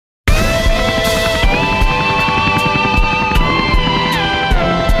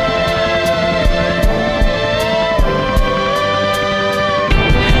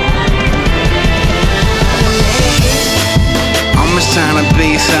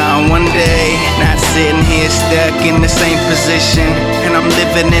out one day, not sitting here stuck in the same position. And I'm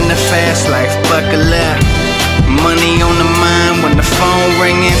living in the fast life, buckle up. Money on the mind when the phone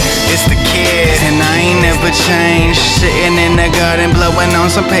ringing. It's the kid, and I ain't never changed. Sitting in the garden, blowing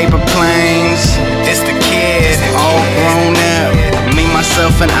on some paper planes. It's the kid, all grown up. Me,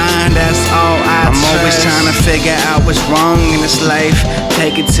 myself, and I, that's all I trust. I'm always trying to figure out what's wrong in this life.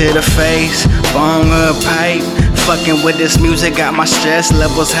 Take it to the face, bong or a pipe. Fucking with this music got my stress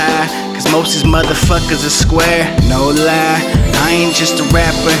levels high. Cause most these motherfuckers are square, no lie. I ain't just a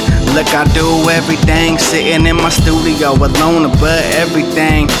rapper, look I do everything. Sitting in my studio alone about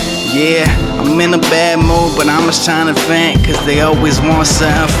everything. Yeah, I'm in a bad mood, but I'm just trying to vent. Cause they always want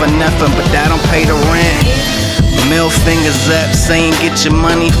something for nothing, but that don't pay the rent. Middle fingers up, saying get your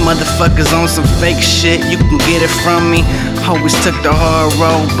money. Motherfuckers on some fake shit, you can get it from me. Always took the hard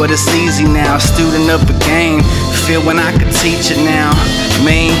road, but it's easy now. Student of the game, feel when I could teach it now.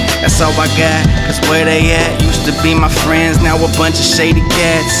 Me, that's all I got, cause where they at used to be my friends, now a bunch of shady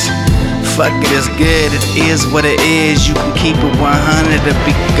cats. Fuck it, it's good, it is what it is. You can keep it 100 or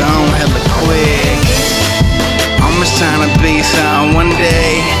be gone hella quick. I'm just trying to be something one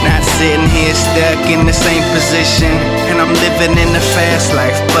day, not sitting here stuck in the same position. And I'm living in the fast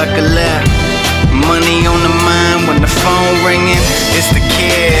life, buckle up. Money on the mind when the phone ringing. It's the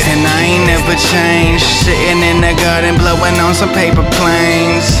kid, and I ain't never changed. Sitting in the garden, blowing on some paper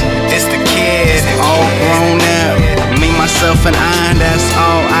planes. It's the kid, all grown up. Me, myself, and I, that's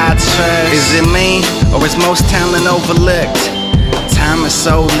all I trust. Is it me, or is most talent overlooked? Time is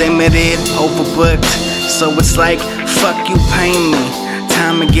so limited, overbooked. So it's like, fuck you, pay me.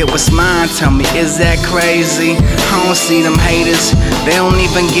 Time to get what's mine, tell me, is that crazy? I don't see them haters, they don't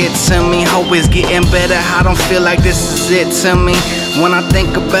even get to me. Hope it's getting better, I don't feel like this is it to me. When I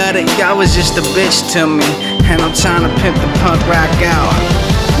think about it, y'all was just a bitch to me. And I'm trying to pimp the punk rock out.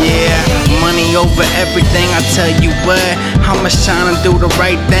 Yeah, money over everything, I tell you what. I'm just trying to do the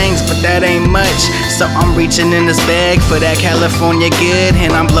right things, but that ain't much. So I'm reaching in this bag for that California good.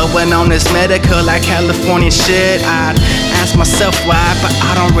 And I'm blowing on this medical like California should. I'd ask myself why, but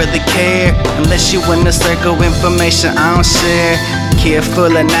I don't really care. Unless you in the circle, information I don't share. Care full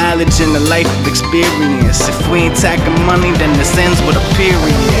of knowledge and a life of experience. If we ain't talking money, then this ends with a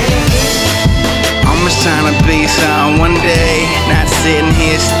period. I'm just trying to be something one day, not sitting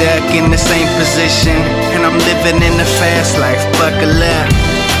here stuck in the same position. And I'm living in the fast life, buckle up.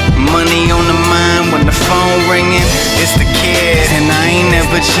 Money on the mind when the phone ringing. It's the kid, and I ain't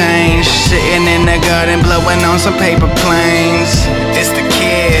never changed. Sitting in the garden, blowing on some paper planes. It's the kid.